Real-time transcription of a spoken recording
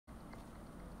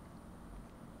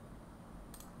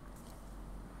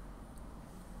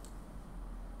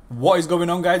What is going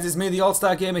on, guys? It's me, the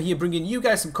Allstargamer here, bringing you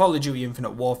guys some Call of Duty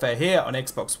Infinite Warfare here on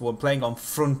Xbox One, playing on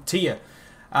Frontier.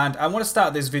 And I want to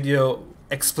start this video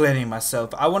explaining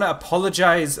myself. I want to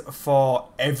apologize for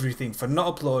everything, for not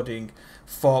uploading,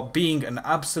 for being an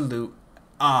absolute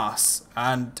arse.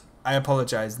 And I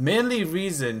apologize. Mainly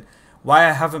reason why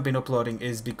I haven't been uploading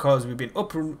is because we've been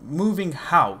moving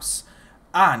house,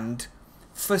 and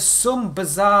for some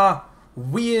bizarre,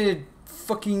 weird,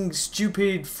 fucking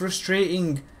stupid,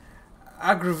 frustrating,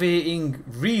 aggravating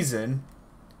reason,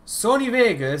 Sony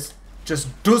Vegas just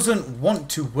doesn't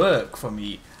want to work for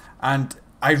me, and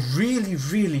I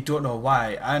really don't know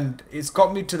why. And it's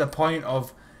got me to the point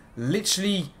of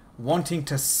literally wanting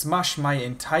to smash my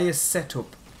entire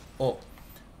setup up.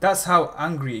 That's how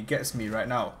angry it gets me right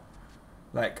now.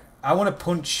 Like, I want to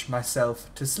punch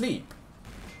myself to sleep.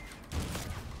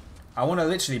 I want to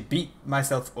literally beat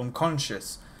myself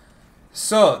unconscious.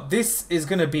 So this is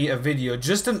going to be a video,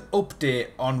 just an update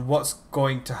on what's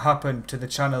going to happen to the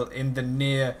channel in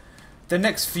the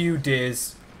next few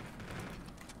days.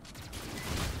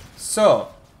 So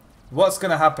what's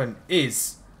going to happen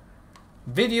is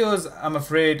videos, I'm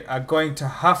afraid, are going to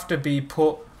have to be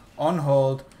put on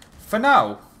hold for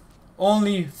now.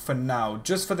 Only for now,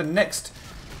 just for the next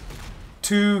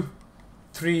 2-3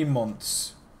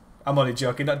 months. I'm only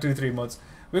joking, not 2-3 months.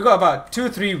 We've got about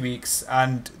 2-3 weeks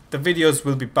and the videos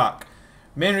will be back.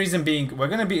 Main reason being, we're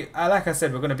going to be, like I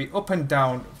said, we're going to be up and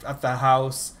down at the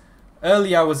house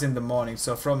early hours in the morning.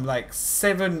 So from like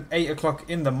 7-8 o'clock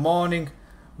in the morning,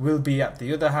 we'll be at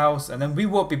the other house, and then we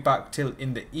won't be back till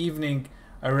in the evening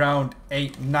around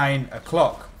 8-9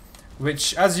 o'clock.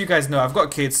 Which, as you guys know, I've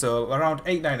got kids, so around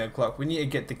 8-9 o'clock we need to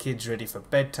get the kids ready for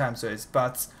bedtime. So it's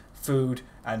baths, food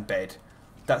and bed.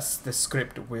 That's the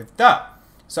script with that.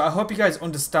 So I hope you guys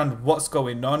understand what's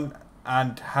going on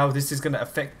and how this is going to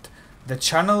affect the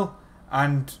channel,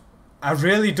 and I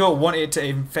really don't want it to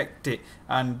infect it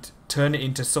and turn it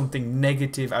into something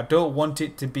negative. I don't want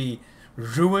it to be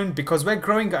ruined, because we're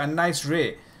growing at a nice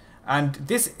rate, and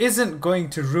this isn't going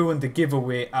to ruin the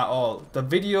giveaway at all. The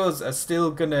videos are still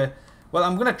gonna, well,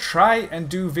 I'm gonna try and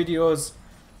do videos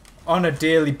on a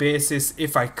daily basis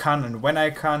if I can and when I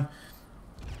can.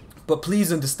 But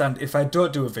please understand, if I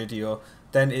don't do a video,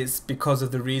 then it's because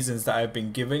of the reasons that I've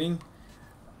been giving.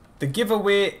 The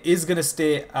giveaway is going to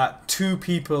stay at 2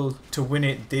 people to win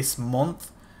it this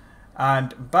month.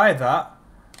 And by that,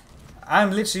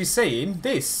 I'm literally saying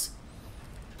this.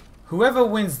 Whoever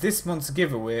wins this month's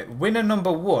giveaway, winner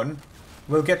number 1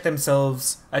 will get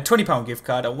themselves a £20 gift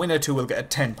card, and winner 2 will get a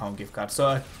 £10 gift card.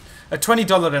 So a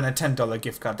 $20 and a $10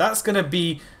 gift card. That's going to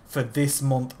be for this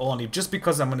month only, just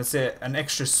because I'm going to say an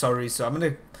extra sorry. So I'm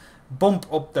going to bump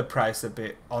up the price a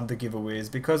bit on the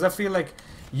giveaways, because I feel like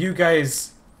you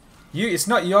guys, it's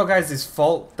not your guys'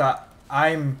 fault that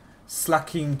I'm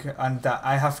slacking and that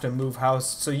I have to move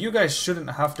house, so you guys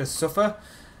shouldn't have to suffer.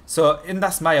 So, and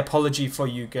that's my apology for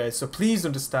you guys. So please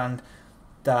understand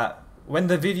that when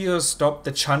the videos stop,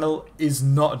 the channel is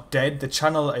not dead, the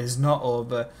channel is not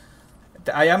over.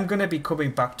 I am going to be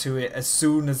coming back to it as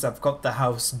soon as I've got the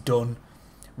house done,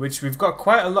 which we've got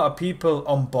quite a lot of people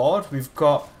on board. We've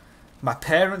got, my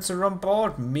parents are on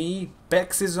board, me,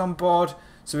 Bex is on board.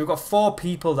 So we've got 4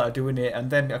 people that are doing it,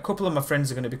 and then a couple of my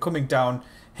friends are going to be coming down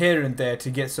here and there to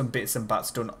get some bits and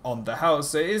bats done on the house.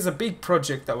 So it is a big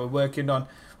project that we're working on.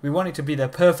 We want it to be the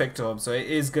perfect home, so it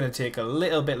is going to take a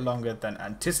little bit longer than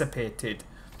anticipated.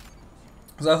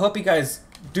 So I hope you guys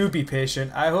do be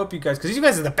patient. I hope you guys, because you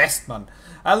guys are the best, man.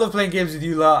 I love playing games with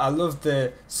you lot. I love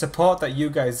the support that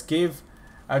you guys give.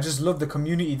 I just love the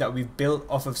community that we've built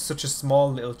off of such a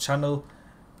small little channel,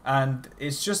 and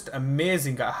it's just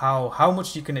amazing at how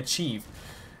much you can achieve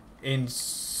in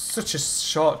such a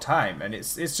short time, and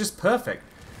it's just perfect.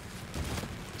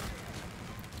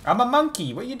 I'm a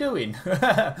monkey, what are you doing?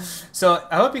 So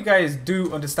I hope you guys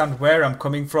do understand where I'm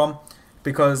coming from,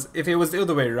 because if it was the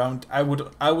other way around, I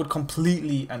would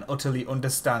completely and utterly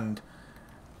understand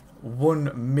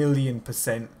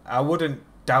 1,000,000%. I wouldn't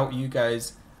doubt you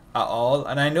guys at all,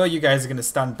 and I know you guys are going to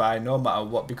stand by no matter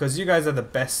what, because you guys are the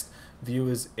best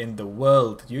viewers in the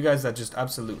world. You guys are just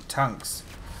absolute tanks,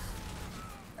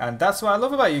 and that's what I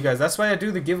love about you guys. That's why I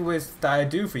do the giveaways that I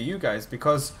do for you guys,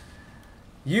 because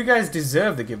you guys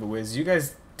deserve the giveaways. You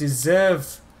guys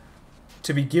deserve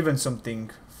to be given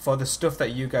something for the stuff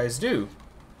that you guys do,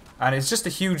 and it's just a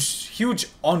huge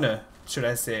honor, should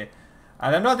I say.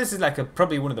 And I know this is like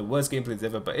probably one of the worst gameplays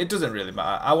ever, but it doesn't really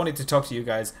matter. I wanted to talk to you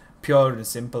guys pure and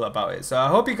simple about it. So I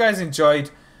hope you guys enjoyed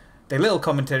the little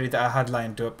commentary that I had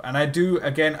lined up, and I do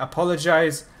again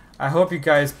apologize. I hope you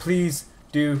guys please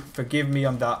do forgive me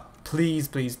on that. Please,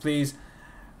 please, please.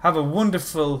 Have a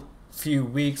wonderful few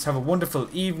weeks. Have a wonderful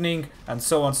evening, and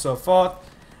so on and so forth.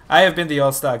 I have been the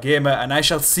All-Star Gamer, and I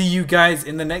shall see you guys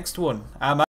in the next one. I'm